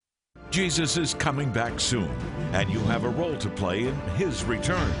Jesus is coming back soon, and you have a role to play in his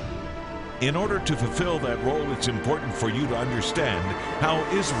return. In order to fulfill that role, it's important for you to understand how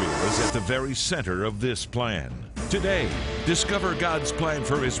Israel is at the very center of this plan. Today, discover God's plan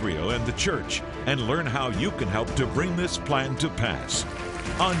for Israel and the church, and learn how you can help to bring this plan to pass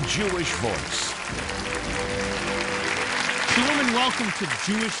on Jewish Voice. Shalom and welcome to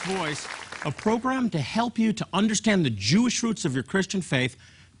Jewish Voice, a program to help you to understand the Jewish roots of your Christian faith,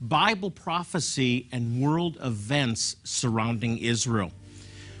 Bible prophecy, and world events surrounding Israel.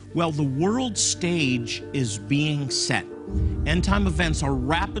 Well, the world stage is being set. End-time events are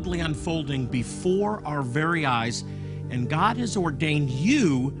rapidly unfolding before our very eyes, and God has ordained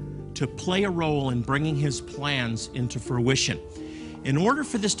you to play a role in bringing His plans into fruition. In order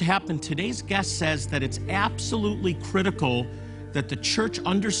for this to happen, today's guest says that it's absolutely critical that the church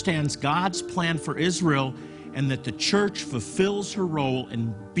understands God's plan for Israel and that the church fulfills her role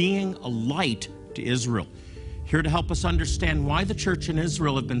in being a light to Israel. Here to help us understand why the church and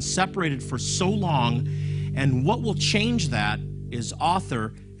Israel have been separated for so long and what will change that is author,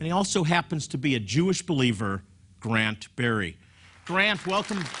 and he also happens to be a Jewish believer, Grant Berry. Grant,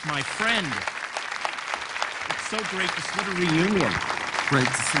 welcome, my friend. It's so great. What a reunion. Great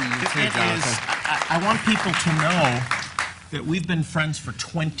to see you too, Jonathan. I want people to know that we've been friends for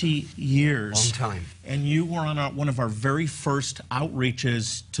 20 years. Long time. And you were on one of our very first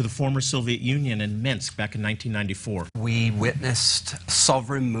outreaches to the former Soviet Union in Minsk back in 1994. We witnessed a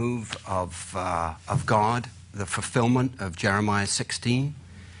sovereign move of God, the fulfillment of Jeremiah 16,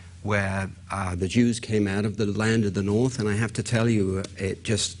 where the Jews came out of the land of the north, and I have to tell you, it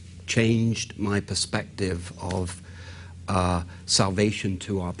just changed my perspective of salvation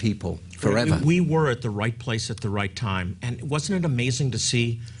to our people forever. We were at the right place at the right time, and wasn't it amazing to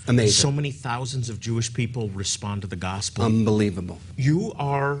see so many thousands of Jewish people respond to the gospel? Unbelievable. You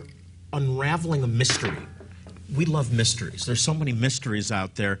are unraveling a mystery. We love mysteries. There's so many mysteries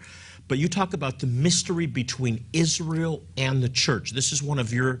out there, but you talk about the mystery between Israel and the church. This is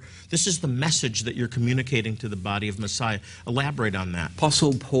this is the message that you're communicating to the body of Messiah. Elaborate on that.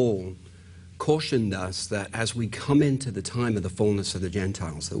 Apostle Paul cautioned us that as we come into the time of the fullness of the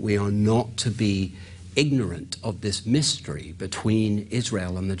Gentiles, that we are not to be ignorant of this mystery between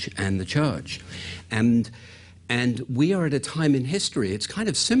Israel and the church. And we are at a time in history, it's kind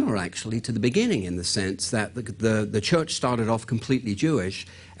of similar actually to the beginning, in the sense that the church started off completely Jewish,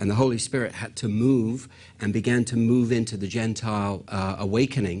 and the Holy Spirit had to move and began to move into the Gentile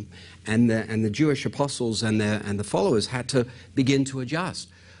awakening, and the Jewish apostles and the followers had to begin to adjust.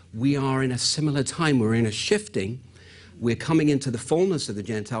 We are in a similar time. We're in a shifting. We're coming into the fullness of the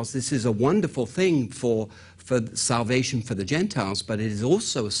Gentiles. This is a wonderful thing for salvation for the Gentiles, but it is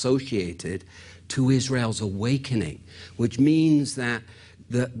also associated to Israel's awakening, which means that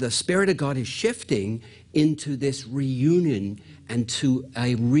the Spirit of God is shifting into this reunion and to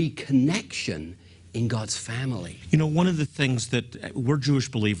a reconnection in God's family. You know, one of the things that we're Jewish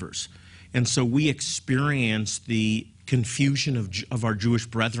believers, and so we experience the confusion of our Jewish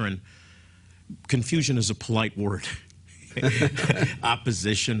brethren. Confusion is a polite word.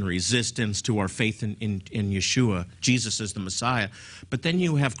 Opposition, resistance to our faith in Yeshua, Jesus as the Messiah. But then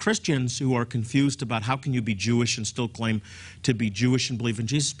you have Christians who are confused about how can you be Jewish and still claim to be Jewish and believe in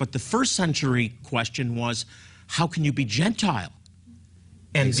Jesus. But the first century question was, how can you be Gentile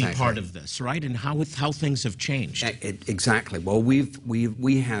and be part of this, right? And how things have changed. Exactly. Well,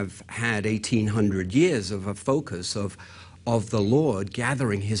 we have had 1,800 years of a focus of the Lord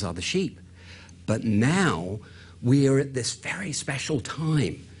gathering His other sheep. But now we are at this very special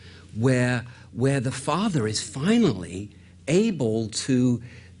time where the Father is finally able to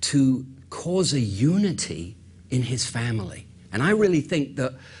cause a unity in His family. And I really think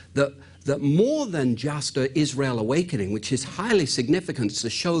that more than just an Israel awakening, which is highly significant to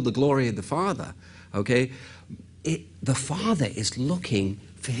show the glory of the Father, okay, the Father is looking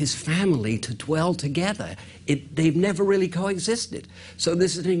for His family to dwell together. They've never really coexisted. So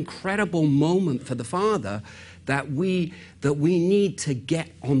this is an incredible moment for the Father that we need to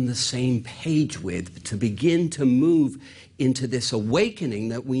get on the same page with, to begin to move into this awakening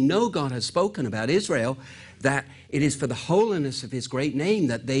that we know God has spoken about Israel, that it is for the holiness of His great name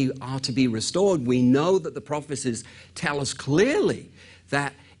that they are to be restored. We know that the prophecies tell us clearly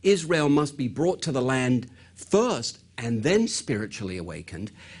that Israel must be brought to the land first and then spiritually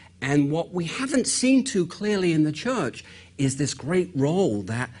awakened. And what we haven't seen too clearly in the church is this great role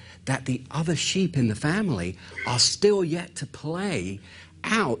that the other sheep in the family are still yet to play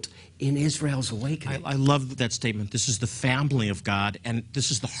out in Israel's awakening. I love that statement. This is the family of God, and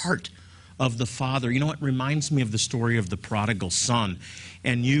this is the heart of the Father. You know, it reminds me of the story of the prodigal son.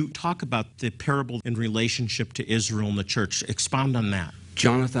 And you talk about the parable in relationship to Israel and the church. Expound on that.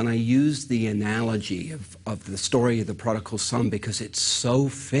 Jonathan, I use the analogy of the story of the prodigal son because it so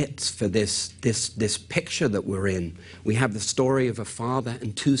fits for this picture that we're in. We have the story of a father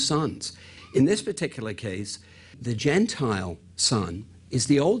and two sons. In this particular case, the Gentile son is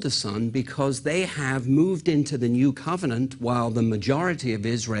the older son because they have moved into the new covenant while the majority of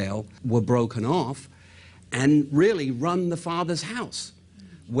Israel were broken off and really run the father's house,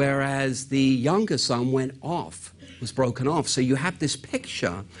 whereas the younger son went off, was broken off. So you have this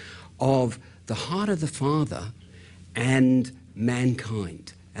picture of the heart of the Father and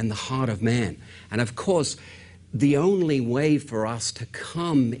mankind and the heart of man. And of course, the only way for us to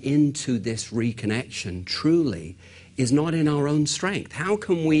come into this reconnection truly is not in our own strength. How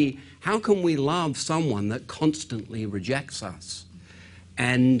can we love someone that constantly rejects us?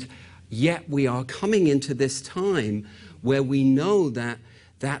 And yet we are coming into this time where we know that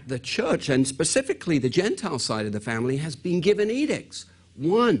the church, and specifically the Gentile side of the family, has been given edicts.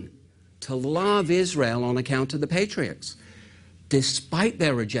 One, to love Israel on account of the patriarchs, despite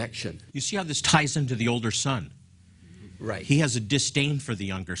their rejection. You see how this ties into the older son? Right. He has a disdain for the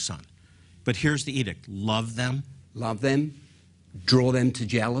younger son. But here's the edict. Love them. Love them, draw them to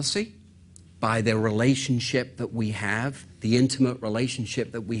jealousy by the relationship that we have, the intimate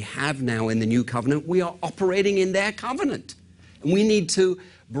relationship that we have now in the new covenant. We are operating in their covenant, and we need to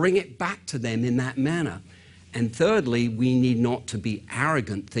bring it back to them in that manner. And thirdly, we need not to be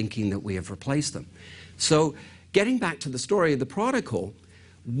arrogant thinking that we have replaced them. So getting back to the story of the prodigal,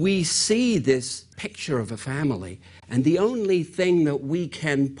 we see this picture of a family, and the only thing that we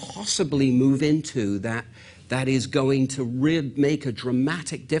can possibly move into that is going to make a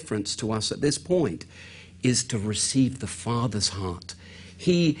dramatic difference to us at this point is to receive the Father's heart.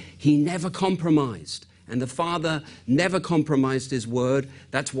 He never compromised, and the Father never compromised his word.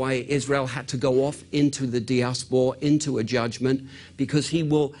 That's why Israel had to go off into the diaspora, into a judgment, because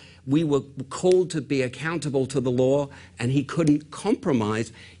we were called to be accountable to the law, and he couldn't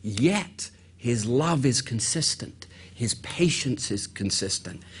compromise, yet his love is consistent. His patience is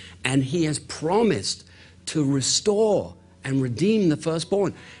consistent, and he has promised to restore and redeem the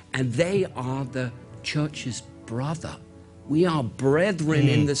firstborn. And they are the church's brother. We are brethren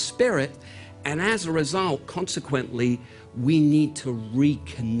in the Spirit, and as a result, consequently, we need to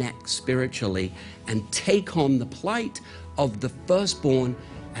reconnect spiritually and take on the plight of the firstborn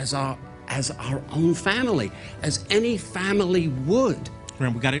as our own family, as any family would.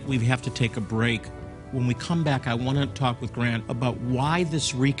 Grant, we have to take a break. When we come back, I want to talk with Grant about why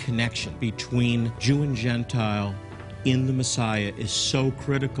this reconnection between Jew and Gentile in the Messiah is so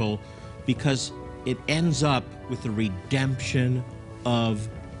critical, because it ends up with the redemption of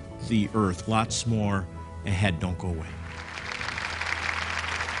the earth. Lots more ahead. Don't go away.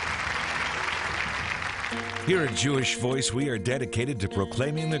 Here at Jewish Voice, we are dedicated to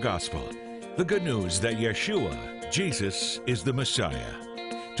proclaiming the gospel, the good news that Yeshua, Jesus, is the Messiah,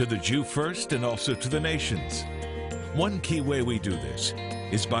 to the Jew first and also to the nations. One key way we do this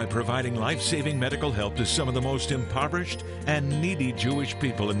is by providing life-saving medical help to some of the most impoverished and needy Jewish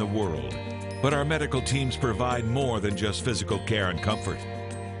people in the world. But our medical teams provide more than just physical care and comfort.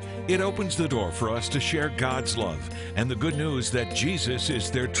 It opens the door for us to share God's love and the good news that Jesus is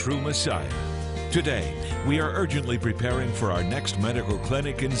their true Messiah. Today, we are urgently preparing for our next medical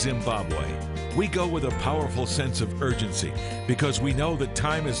clinic in Zimbabwe. We go with a powerful sense of urgency because we know that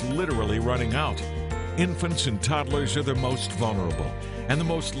time is literally running out. Infants and toddlers are the most vulnerable and the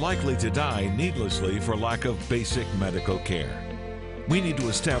most likely to die needlessly for lack of basic medical care. We need to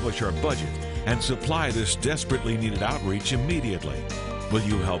establish our budget and supply this desperately needed outreach immediately. Will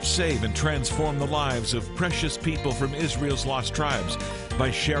you help save and transform the lives of precious people from Israel's lost tribes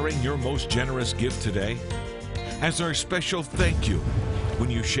by sharing your most generous gift today? As our special thank you, when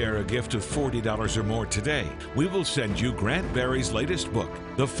you share a gift of $40 or more today, we will send you Grant Barry's latest book,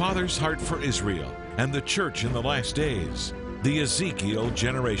 The Father's Heart for Israel and the Church in the Last Days, The Ezekiel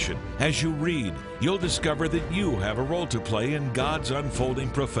Generation. As you read, you'll discover that you have a role to play in God's unfolding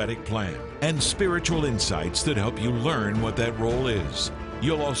prophetic plan and spiritual insights that help you learn what that role is.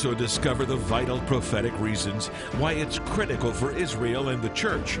 You'll also discover the vital prophetic reasons why it's critical for Israel and the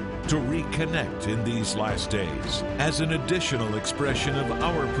church to reconnect in these last days. As an additional expression of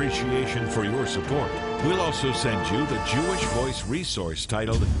our appreciation for your support, we'll also send you the Jewish Voice resource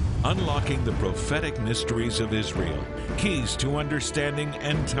titled Unlocking the Prophetic Mysteries of Israel, Keys to Understanding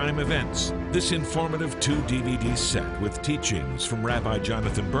End-Time Events. This informative 2-DVD set with teachings from Rabbi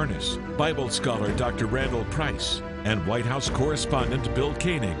Jonathan Bernis, Bible scholar Dr. Randall Price, And White House correspondent Bill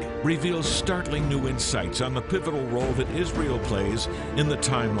Koenig reveals startling new insights on the pivotal role that Israel plays in the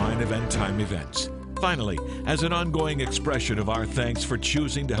timeline of end-time events. Finally, as an ongoing expression of our thanks for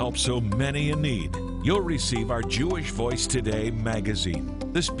choosing to help so many in need, you'll receive our Jewish Voice Today magazine.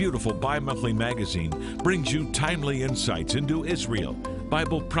 This beautiful bi-monthly magazine brings you timely insights into Israel,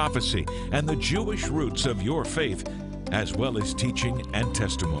 Bible prophecy, and the Jewish roots of your faith, as well as teaching and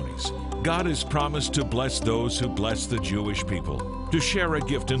testimonies. God has promised to bless those who bless the Jewish people. To share a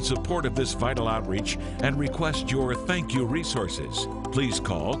gift in support of this vital outreach and request your thank you resources, please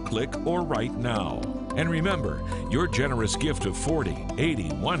call, click, or write now. And remember, your generous gift of $40,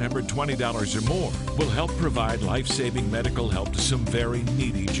 $80, $120 or more will help provide life-saving medical help to some very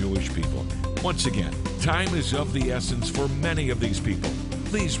needy Jewish people. Once again, time is of the essence for many of these people.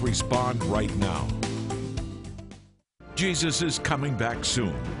 Please respond right now. Jesus is coming back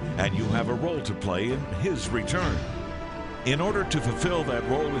soon, and you have a role to play in his return. In order to fulfill that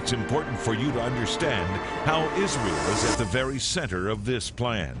role, it's important for you to understand how Israel is at the very center of this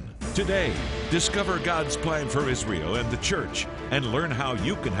plan. Today, discover God's plan for Israel and the church, and learn how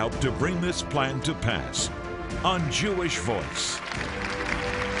you can help to bring this plan to pass on Jewish Voice.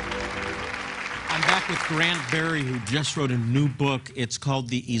 I'm back with Grant Berry, who just wrote a new book. It's called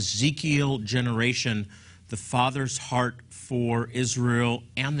The Ezekiel Generation, The Father's Heart for Israel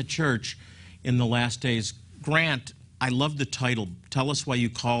and the Church in the Last Days. Grant, I love the title. Tell us why you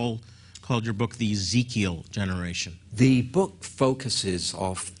called your book The Ezekiel Generation. The book focuses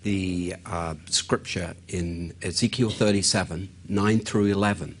off the scripture in Ezekiel 37, 9 through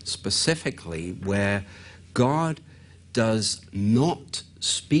 11, specifically where God does not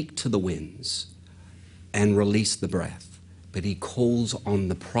speak to the winds and release the breath, but he calls on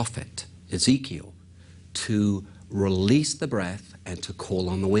the prophet, Ezekiel, to release the breath and to call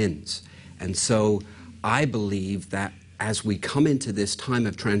on the winds. And so I believe that as we come into this time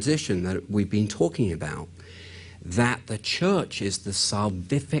of transition that we've been talking about, that the church is the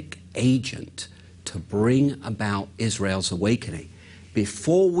salvific agent to bring about Israel's awakening.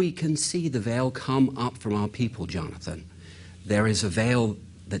 Before we can see the veil come up from our people, Jonathan, there is a veil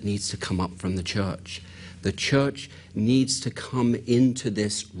that needs to come up from the church. The church needs to come into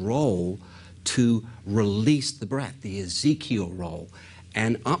this role to release the breath, the Ezekiel role.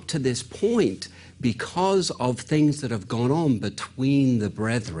 And up to this point, because of things that have gone on between the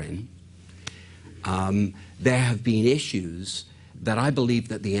brethren, there have been issues that I believe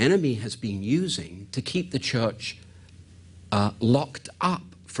that the enemy has been using to keep the church locked up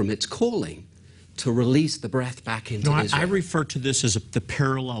from its calling to release the breath back into Israel. I refer to this as the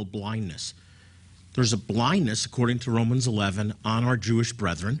parallel blindness. There's a blindness, according to Romans 11, on our Jewish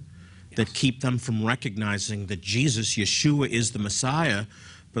brethren that keep them from recognizing that Jesus, Yeshua, is the Messiah.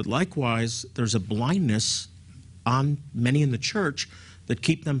 But likewise, there's a blindness on many in the church that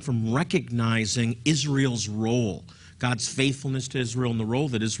keep them from recognizing Israel's role, God's faithfulness to Israel and the role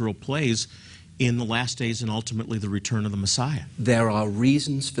that Israel plays in the last days and ultimately the return of the Messiah. There are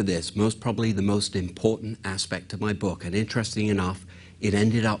reasons for this. Most probably the most important aspect of my book, and interesting enough, it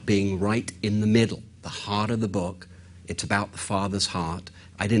ended up being right in the middle, the heart of the book. It's about the Father's heart.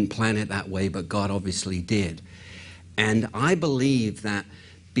 I didn't plan it that way, but God obviously did. And I believe that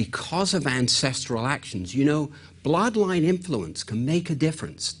because of ancestral actions, you know, bloodline influence can make a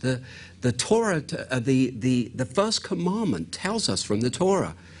difference. The Torah, the first commandment tells us from the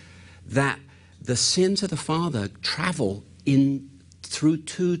Torah that the sins of the father travel in through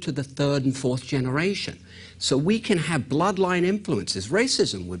to the third and fourth generation. So we can have bloodline influences.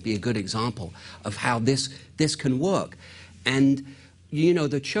 Racism would be a good example of how this can work. And you know,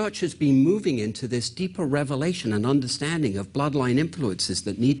 the church has been moving into this deeper revelation and understanding of bloodline influences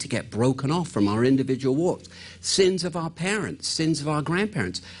that need to get broken off from our individual walks. Sins of our parents, sins of our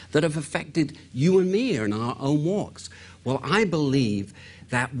grandparents that have affected you and me in our own walks. Well, I believe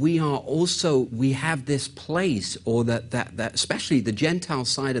that we have this place, or that especially the Gentile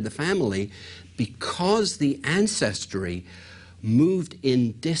side of the family, because the ancestry moved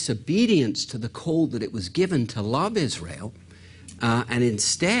in disobedience to the call that it was given to love Israel, and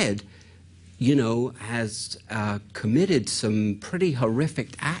instead, you know, has committed some pretty horrific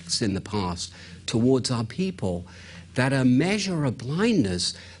acts in the past towards our people, that a measure of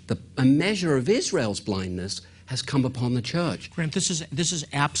blindness, a measure of Israel's blindness, has come upon the church. Grant, this is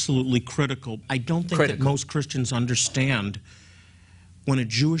absolutely critical. I don't think that most Christians understand when a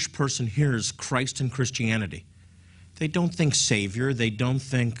Jewish person hears Christ and Christianity. They don't think Savior. They don't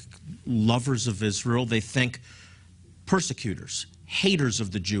think lovers of Israel. They think persecutors, haters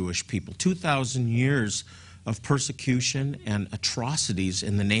of the Jewish people. 2,000 years of persecution and atrocities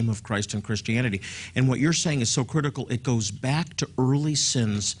in the name of Christ and Christianity. And what you're saying is so critical. It goes back to early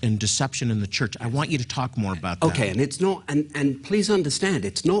sins and deception in the church. I want you to talk more about that. Okay, and it's not, and please understand,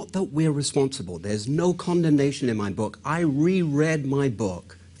 it's not that we're responsible. There's no condemnation in my book. I reread my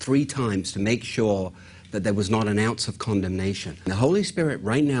book 3 times to make sure that there was not an ounce of condemnation. The Holy Spirit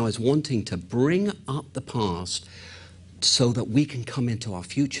right now is wanting to bring up the past so that we can come into our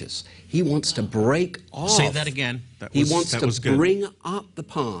futures. He wants to break off. Say that again. He wants to bring up the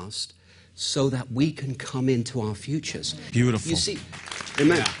past so that we can come into our futures. Beautiful. You see,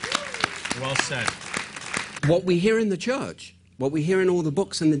 amen. Yeah. Well said. What we hear in the church, what we hear in all the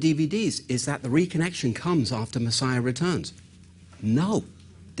books and the DVDs, is that the reconnection comes after Messiah returns. No,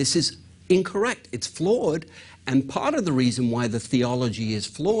 this is incorrect. It's flawed, and part of the reason why the theology is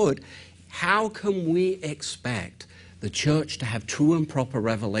flawed, how can we expect the church to have true and proper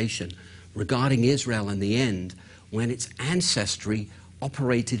revelation regarding Israel and the end when its ancestry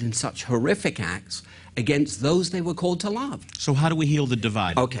operated in such horrific acts against those they were called to love? So how do we heal the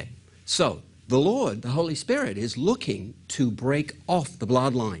divide? Okay, so the Lord, the Holy Spirit, is looking to break off the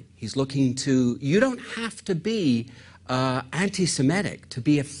bloodline. He's looking to, you don't have to be anti-Semitic to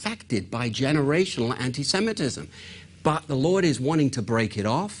be affected by generational anti-Semitism. But the Lord is wanting to break it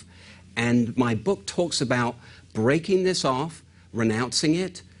off, and my book talks about breaking this off, renouncing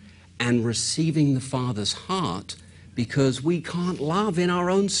it, and receiving the Father's heart, because we can't love in our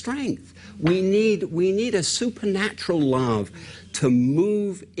own strength. We need a supernatural love to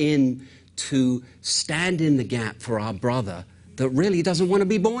move in, to stand in the gap for our brother that really doesn't want to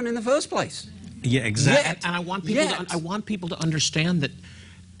be born in the first place. Yeah, exactly. Yet. And I want people to understand that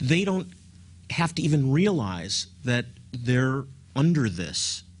they don't have to even realize that they're under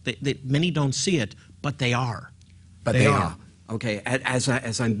this. Many don't see it, but they are. But they are. Okay, as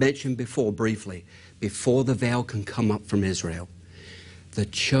I mentioned before briefly, before the veil can come up from Israel, the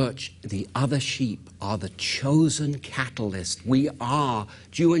church, the other sheep, are the chosen catalyst. We are,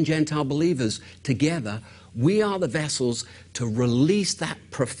 Jew and Gentile believers together, we are the vessels to release that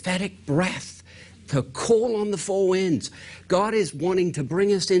prophetic breath, to call on the 4 winds. God is wanting to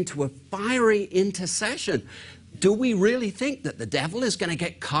bring us into a fiery intercession. Do we really think that the devil is going to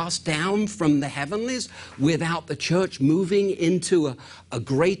get cast down from the heavenlies without the church moving into a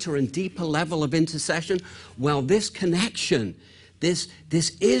greater and deeper level of intercession? Well, this connection, this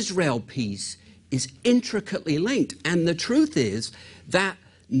Israel piece, is intricately linked. And the truth is that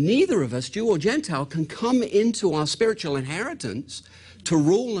neither of us, Jew or Gentile, can come into our spiritual inheritance to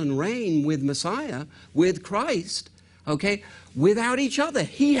rule and reign with Messiah, with Christ, okay, without each other.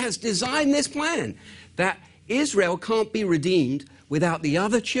 He has designed this plan that Israel can't be redeemed without the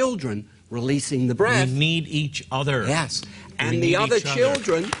other children releasing the breath. We need each other. Yes. And the other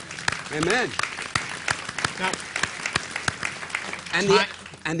children, amen. Now,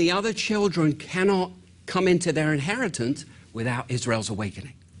 and the other children cannot come into their inheritance without Israel's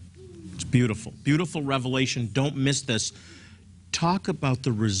awakening. It's beautiful. Beautiful revelation. Don't miss this. Talk about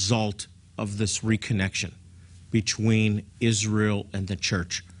the result of this reconnection between Israel and the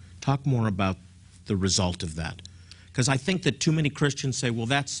church. Talk more about the result of that. Because I think that too many Christians say, well,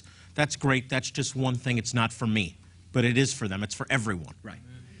 that's great, that's just one thing, it's not for me. But it is for them, it's for everyone. Right.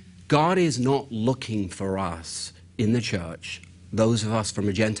 God is not looking for us in the church, those of us from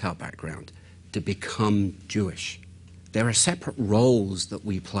a Gentile background, to become Jewish. There are separate roles that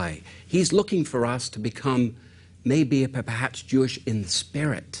we play. He's looking for us to become maybe perhaps Jewish in the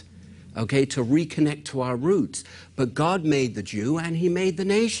spirit, okay, to reconnect to our roots. But God made the Jew and He made the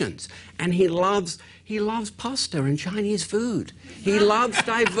nations. And He loves pasta and Chinese food. He loves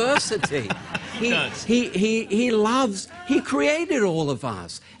diversity. He created all of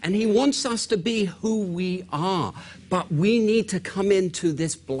us. And He wants us to be who we are. But we need to come into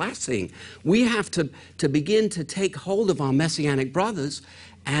this blessing. We have to begin to take hold of our Messianic brothers,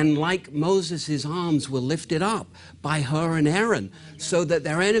 and like Moses' arms were lifted up by Hur and Aaron so that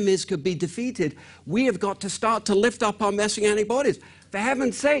their enemies could be defeated, we have got to start to lift up our Messianic bodies. For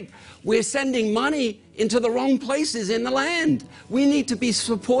heaven's sake, we're sending money into the wrong places in the land. We need to be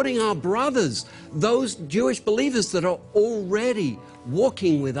supporting our brothers, those Jewish believers that are already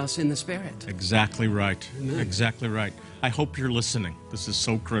walking with us in the Spirit. Exactly right. Amen. Exactly right. I hope you're listening. This is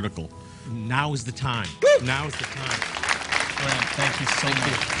so critical. Now is the time. Woo! Now is the time. Grant, thank you so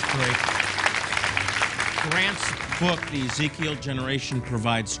much. Great. Grant's book, The Ezekiel Generation,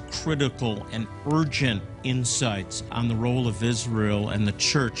 provides critical and urgent insights on the role of Israel and the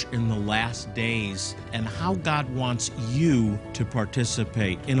church in the last days and how God wants you to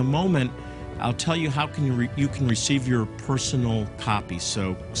participate. In a moment, I'll tell you how you can receive your personal copy,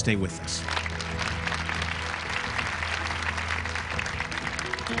 so stay with us.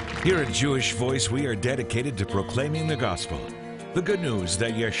 Here at Jewish Voice, we are dedicated to proclaiming the gospel, the good news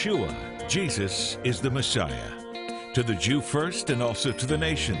that Yeshua, Jesus, is the Messiah, to the Jew first and also to the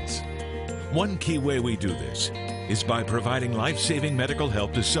nations. One key way we do this is by providing life-saving medical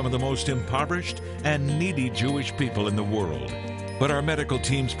help to some of the most impoverished and needy Jewish people in the world. But our medical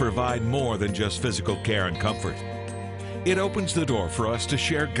teams provide more than just physical care and comfort. It opens the door for us to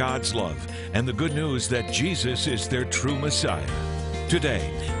share God's love and the good news that Jesus is their true Messiah.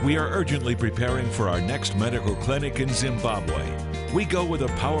 Today, we are urgently preparing for our next medical clinic in Zimbabwe. We go with a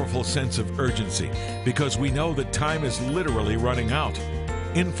powerful sense of urgency because we know that time is literally running out.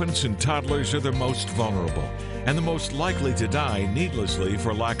 Infants and toddlers are the most vulnerable and the most likely to die needlessly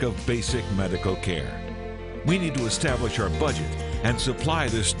for lack of basic medical care. We need to establish our budget and supply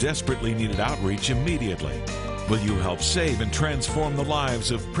this desperately needed outreach immediately. Will you help save and transform the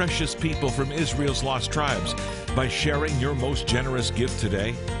lives of precious people from Israel's lost tribes by sharing your most generous gift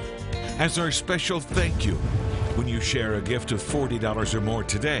today? As our special thank you, when you share a gift of $40 or more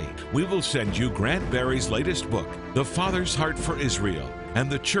today, we will send you Grant Barry's latest book, The Father's Heart for Israel and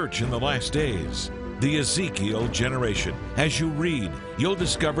the Church in the Last Days, The Ezekiel Generation. As you read, you'll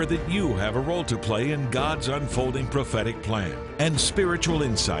discover that you have a role to play in God's unfolding prophetic plan and spiritual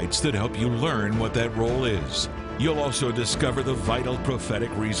insights that help you learn what that role is. You'll also discover the vital prophetic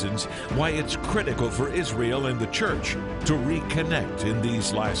reasons why it's critical for Israel and the church to reconnect in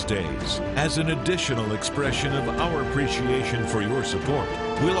these last days. As an additional expression of our appreciation for your support,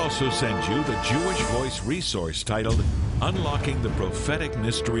 we'll also send you the Jewish Voice resource titled Unlocking the Prophetic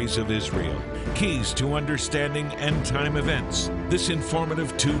Mysteries of Israel, Keys to Understanding End-Time Events. This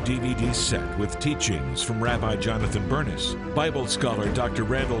informative 2-DVD set with teachings from Rabbi Jonathan Bernis, Bible scholar Dr.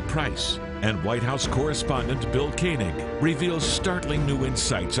 Randall Price, and White House correspondent Bill Koenig reveals startling new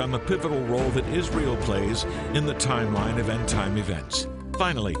insights on the pivotal role that Israel plays in the timeline of end-time events.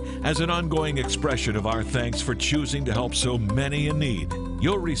 Finally, as an ongoing expression of our thanks for choosing to help so many in need,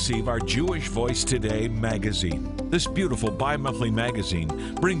 you'll receive our Jewish Voice Today magazine. This beautiful bi-monthly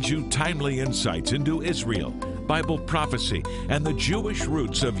magazine brings you timely insights into Israel, Bible prophecy, and the Jewish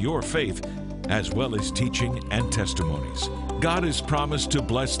roots of your faith, as well as teaching and testimonies. God has promised to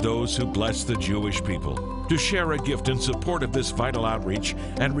bless those who bless the Jewish people. To share a gift in support of this vital outreach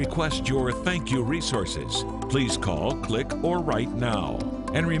and request your thank you resources, please call, click, or write now.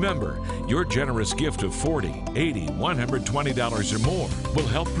 And remember, your generous gift of $40, $80, $120 or more will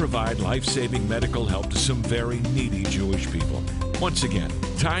help provide life-saving medical help to some very needy Jewish people. Once again,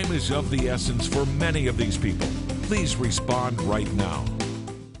 time is of the essence for many of these people. Please respond right now.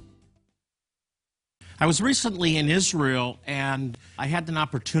 I was recently in Israel, and I had an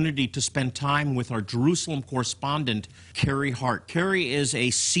opportunity to spend time with our Jerusalem correspondent, Carrie Hart. Carrie is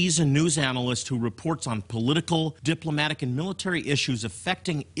a seasoned news analyst who reports on political, diplomatic, and military issues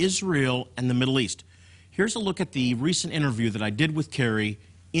affecting Israel and the Middle East. Here's a look at the recent interview that I did with Carrie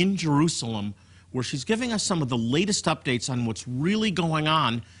in Jerusalem, where she's giving us some of the latest updates on what's really going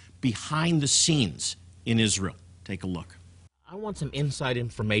on behind the scenes in Israel. Take a look. I want some inside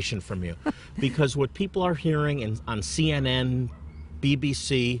information from you, because what people are hearing on CNN,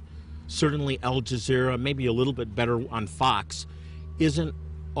 BBC, certainly Al Jazeera, maybe a little bit better on Fox, isn't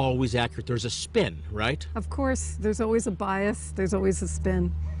always accurate. There's a spin, right? Of course, there's always a bias, there's always a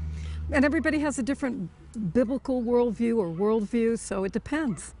spin. And everybody has a different biblical worldview or worldview, so it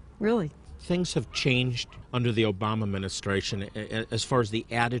depends, really. Things have changed under the Obama administration as far as the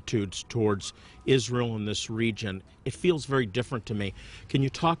attitudes towards Israel in this region. It feels very different to me. Can you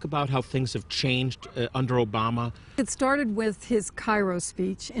talk about how things have changed under Obama? It started with his Cairo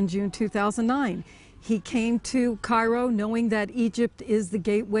speech in June 2009. He came to Cairo knowing that Egypt is the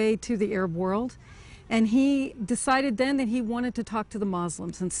gateway to the Arab world, and he decided then that he wanted to talk to the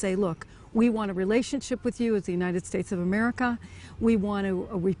Muslims and say, look, we want a relationship with you as the United States of America. We want to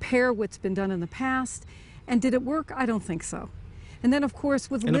repair what's been done in the past. And did it work? I don't think so. And then, of course,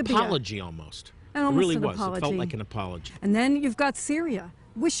 with Libya. An apology almost. Almost it really an was. Apology. It felt like an apology. And then you've got Syria.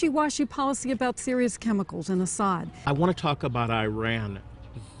 Wishy-washy policy about Syria's chemicals and Assad. I want to talk about Iran.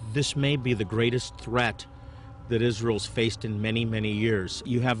 This may be the greatest threat that Israel's faced in many, many years.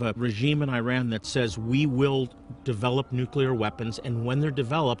 You have a regime in Iran that says we will develop nuclear weapons, and when they're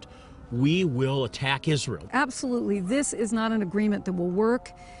developed, we will attack Israel. Absolutely. This is not an agreement that will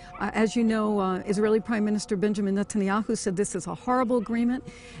work. As you know, Israeli Prime Minister Benjamin Netanyahu said this is a horrible agreement,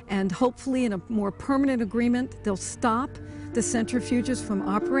 and hopefully in a more permanent agreement, they'll stop the centrifuges from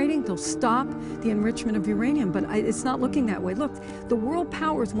operating, they'll stop the enrichment of uranium, but it's not looking that way. Look, the world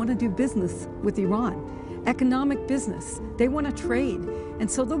powers want to do business with Iran, economic business. They want to trade, and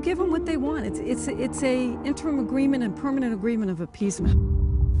so they'll give them what they want. It's a interim agreement and permanent agreement of appeasement.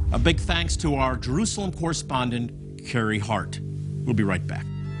 A big thanks to our Jerusalem correspondent, Carrie Hart. We'll be right back.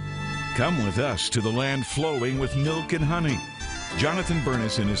 Come with us to the land flowing with milk and honey. Jonathan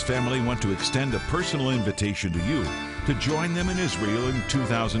Bernis and his family want to extend a personal invitation to you to join them in Israel in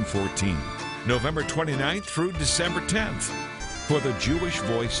 2014, November 29th through December 10th, for the Jewish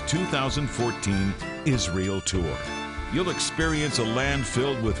Voice 2014 Israel Tour. You'll experience a land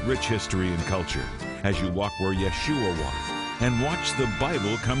filled with rich history and culture as you walk where Yeshua walked and watch the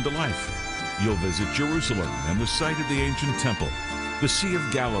Bible come to life. You'll visit Jerusalem and the site of the ancient temple, the Sea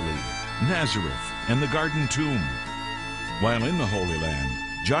of Galilee, Nazareth, and the Garden Tomb. While in the Holy Land,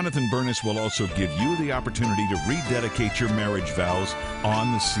 Jonathan Bernis will also give you the opportunity to rededicate your marriage vows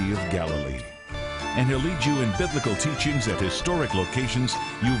on the Sea of Galilee. And he'll lead you in biblical teachings at historic locations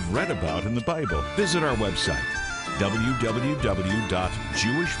you've read about in the Bible. Visit our website,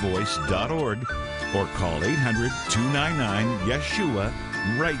 www.jewishvoice.org, or call 800-299-YESHUA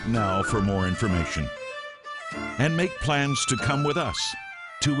right now for more information. And make plans to come with us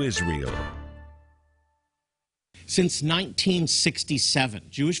to Israel. Since 1967,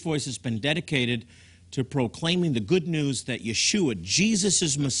 Jewish Voice has been dedicated to proclaiming the good news that Yeshua, Jesus,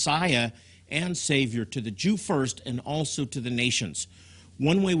 is Messiah and Savior to the Jew first and also to the nations.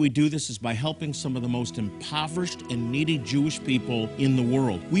 One way we do this is by helping some of the most impoverished and needy Jewish people in the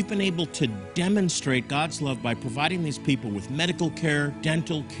world. We've been able to demonstrate God's love by providing these people with medical care,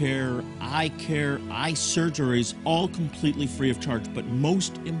 dental care, eye surgeries, all completely free of charge. But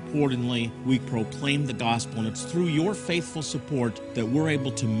most importantly, we proclaim the gospel, and it's through your faithful support that we're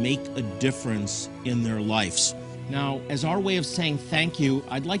able to make a difference in their lives. Now, as our way of saying thank you,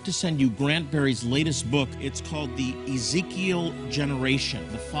 I'd like to send you Grant Berry's latest book. It's called The Ezekiel Generation,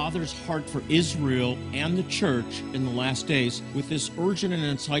 the Father's Heart for Israel and the Church in the Last Days. With this urgent and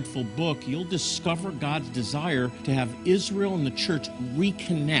insightful book, you'll discover God's desire to have Israel and the church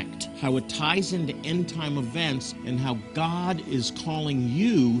reconnect, how it ties into end-time events, and how God is calling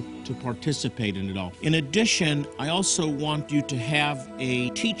you to participate in it all. In addition, I also want you to have a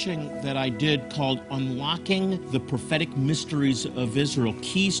teaching that I did called Unlocking the Prophetic Mysteries of Israel,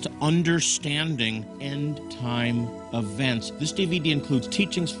 Keys to Understanding End-Time Events. This DVD includes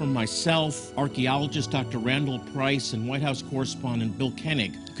teachings from myself, archaeologist Dr. Randall Price, and White House correspondent Bill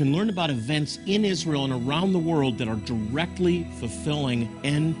Koenig. You can learn about events in Israel and around the world that are directly fulfilling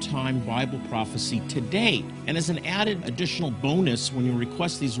end-time Bible prophecy today. And as an added additional bonus, when you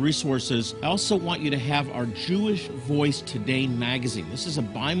request these resources, I also want you to have our Jewish Voice Today magazine. This is a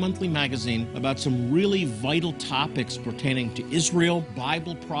bi-monthly magazine about some really vital topics pertaining to Israel,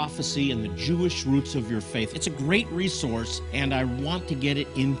 Bible prophecy, and the Jewish roots of your faith. It's a great resource, and I want to get it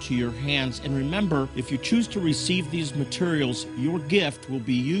into your hands. And remember, if you choose to receive these materials, your gift will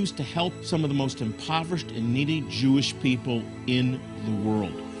be used to help some of the most impoverished and needy Jewish people in the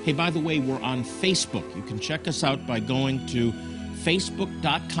world. Hey, by the way, we're on Facebook. You can check us out by going to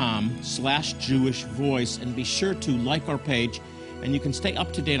facebook.com/Jewish Voice, and be sure to like our page, and you can stay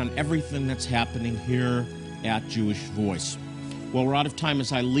up to date on everything that's happening here at Jewish Voice. Well, we're out of time.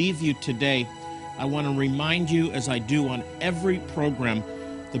 As I leave you today, I want to remind you, as I do on every program,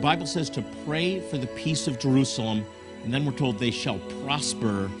 the Bible says to pray for the peace of Jerusalem, and then we're told they shall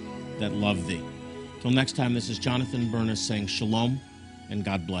prosper that love thee. Till next time, this is Jonathan Bernis saying shalom, and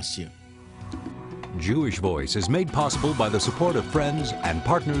God bless you. Jewish Voice is made possible by the support of friends and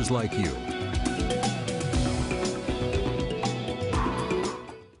partners like you.